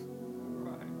Himself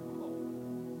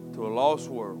to a lost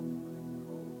world.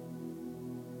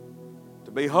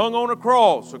 To be hung on a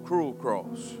cross, a cruel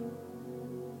cross,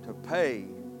 to pay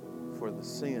for the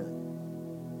sin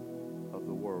of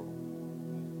the world.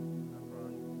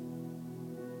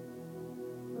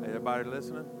 Everybody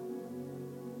listening?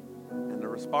 And the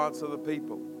response of the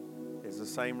people is the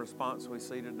same response we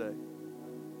see today.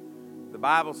 The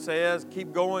Bible says,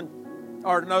 keep going,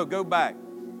 or no, go back.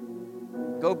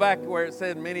 Go back where it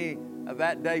said many of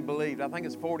that day believed. I think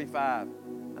it's 45.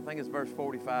 I think it's verse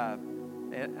 45.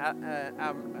 And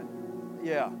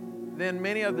Then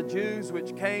many of the Jews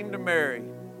which came to Mary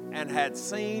and had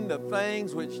seen the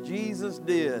things which Jesus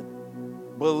did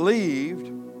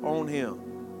believed on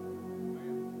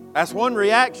Him. That's one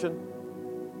reaction.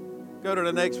 Go to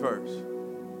the next verse.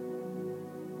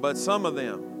 But some of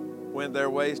them went their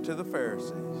ways to the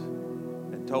Pharisees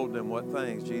and told them what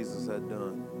things Jesus had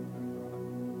done.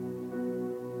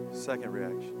 Second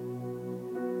reaction.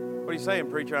 What are you saying,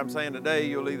 preacher? I'm saying today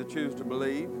you'll either choose to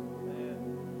believe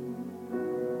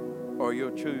or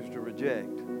you'll choose to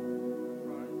reject.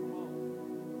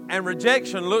 And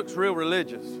rejection looks real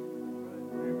religious.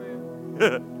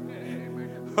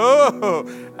 Oh,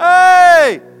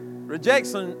 hey!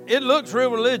 Rejection, it looks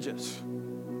real religious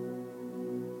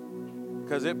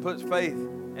because it puts faith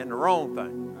in the wrong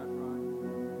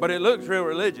thing. But it looks real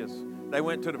religious. They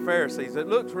went to the Pharisees. It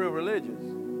looks real religious.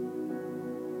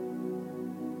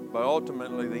 But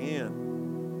ultimately, the end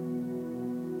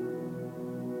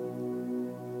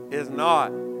is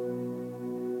not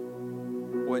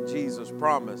what Jesus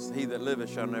promised. He that liveth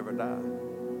shall never die.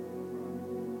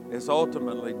 It's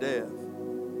ultimately death.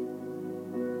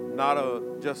 Not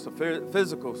just a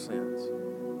physical sense,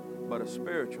 but a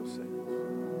spiritual sense.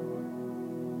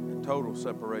 And total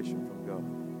separation from God.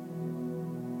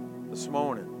 This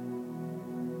morning,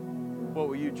 what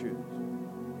will you choose?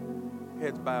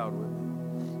 Heads bowed with me.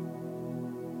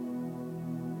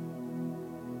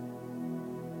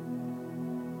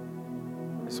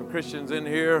 There's some Christians in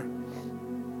here,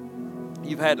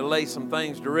 you've had to lay some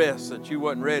things to rest that you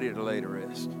wasn't ready to lay to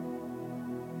rest.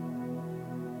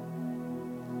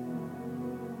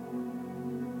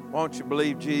 Why don't you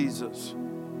believe Jesus?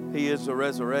 He is the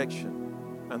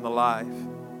resurrection and the life.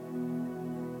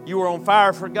 You were on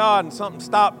fire for God and something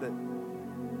stopped it.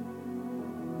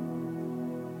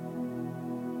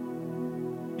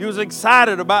 You was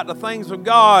excited about the things of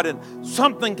God, and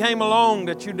something came along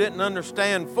that you didn't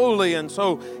understand fully, and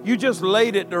so you just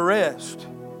laid it to rest.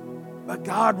 But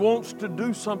God wants to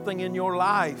do something in your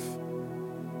life.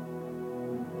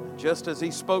 Just as He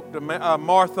spoke to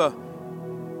Martha,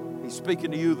 He's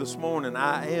speaking to you this morning.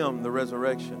 I am the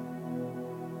resurrection.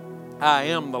 I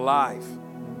am the life.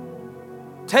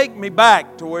 Take me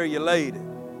back to where you laid it.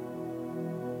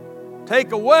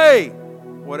 Take away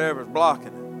whatever's blocking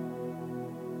it.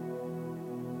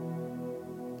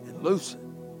 And loose it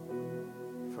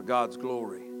for God's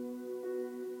glory.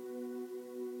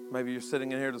 Maybe you're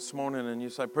sitting in here this morning and you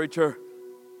say, "Preacher,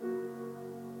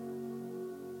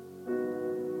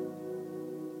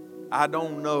 I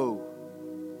don't know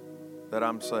that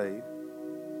I'm saved.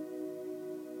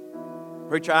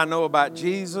 Preacher, I know about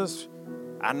Jesus.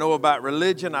 I know about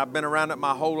religion. I've been around it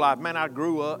my whole life. Man, I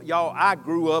grew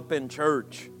up in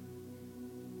church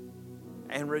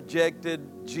and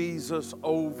rejected Jesus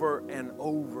over and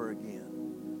over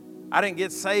again. I didn't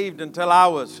get saved until I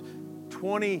was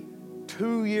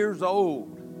 22 years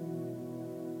old.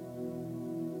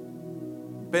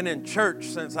 Been in church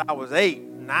since I was 8,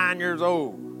 9 years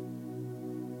old.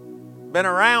 Been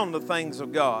around the things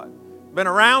of God. Been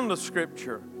around the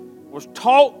Scripture. Was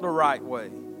taught the right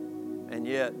way. And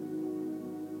yet,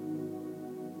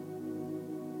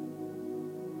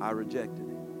 I rejected it.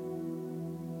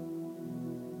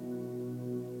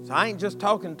 So I ain't just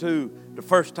talking to the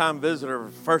first-time visitor,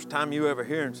 first time you ever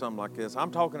hearing something like this.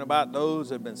 I'm talking about those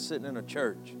that have been sitting in a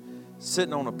church,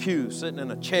 sitting on a pew, sitting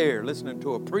in a chair, listening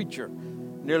to a preacher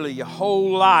nearly your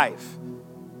whole life.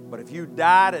 But if you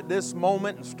died at this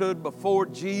moment and stood before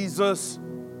Jesus,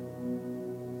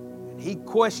 and He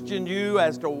questioned you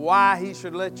as to why He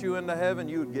should let you into heaven,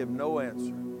 you would give no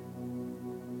answer.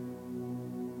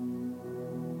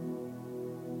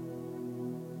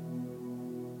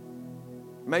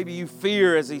 Maybe you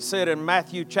fear, as He said in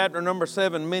Matthew chapter number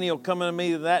 7, many will come unto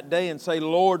me that day and say,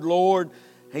 Lord, Lord.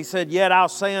 He said, yet I'll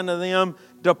say unto them,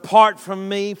 depart from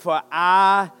me, for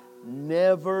I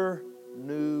never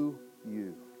knew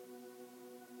you.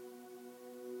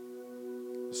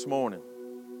 This morning,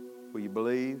 will you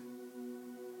believe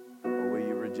or will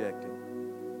you reject Him?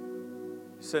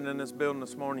 You're sitting in this building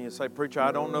this morning, you say, Preacher,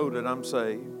 I don't know that I'm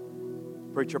saved.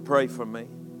 Preacher, pray for me.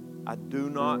 I do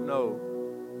not know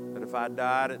that if I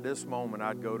died at this moment,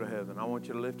 I'd go to heaven. I want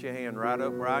you to lift your hand right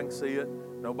up where I can see it.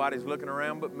 Nobody's looking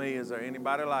around but me. Is there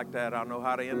anybody like that? I know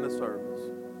how to end the service.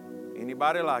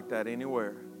 Anybody like that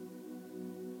anywhere?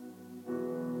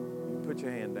 You put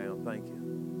your hand down. Thank you.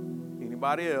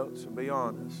 Anybody else? Be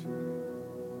honest.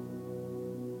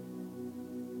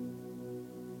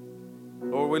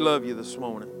 Lord, we love you this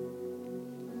morning.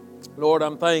 Lord,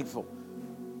 I'm thankful.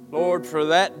 Lord, for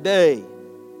that day.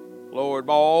 Lord,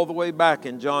 all the way back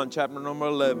in John chapter number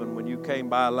 11 when you came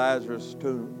by Lazarus'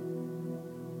 tomb.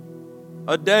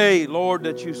 A day, Lord,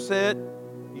 that you set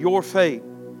your fate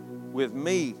with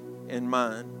me in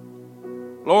mind.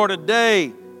 Lord, a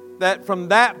day that from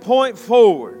that point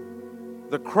forward,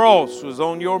 the cross was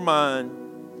on your mind.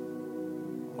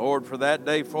 Lord, for that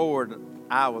day forward,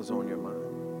 I was on your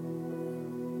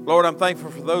mind. Lord, I'm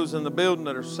thankful for those in the building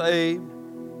that are saved.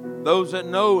 Those that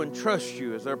know and trust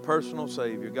you as their personal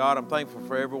Savior. God, I'm thankful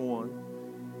for everyone.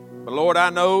 But Lord, I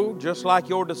know, just like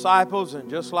your disciples and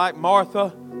just like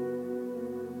Martha,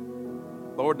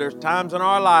 Lord, there's times in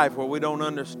our life where we don't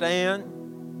understand.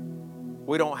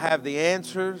 We don't have the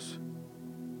answers.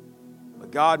 But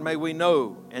God, may we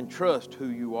know and trust who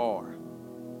you are.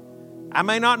 I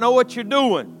may not know what you're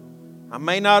doing. I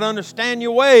may not understand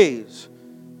your ways.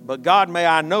 But God, may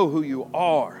I know who you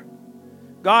are.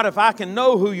 God, if I can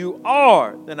know who you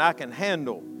are, then I can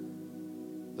handle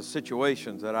the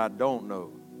situations that I don't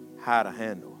know how to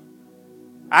handle.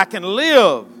 I can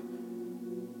live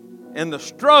in the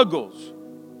struggles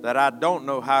that I don't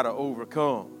know how to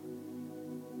overcome.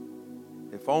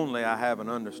 If only I have an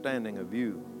understanding of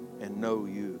you and know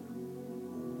you.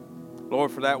 Lord,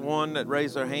 for that one that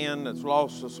raised their hand that's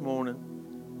lost this morning,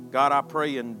 God, I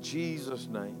pray in Jesus'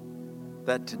 name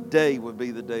that today would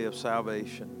be the day of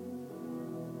salvation.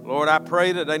 Lord, I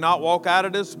pray that they not walk out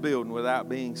of this building without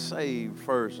being saved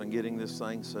first and getting this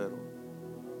thing settled.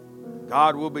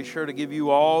 God will be sure to give you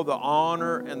all the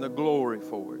honor and the glory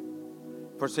for it.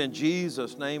 For it's in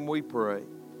Jesus' name we pray.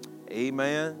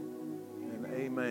 Amen and amen.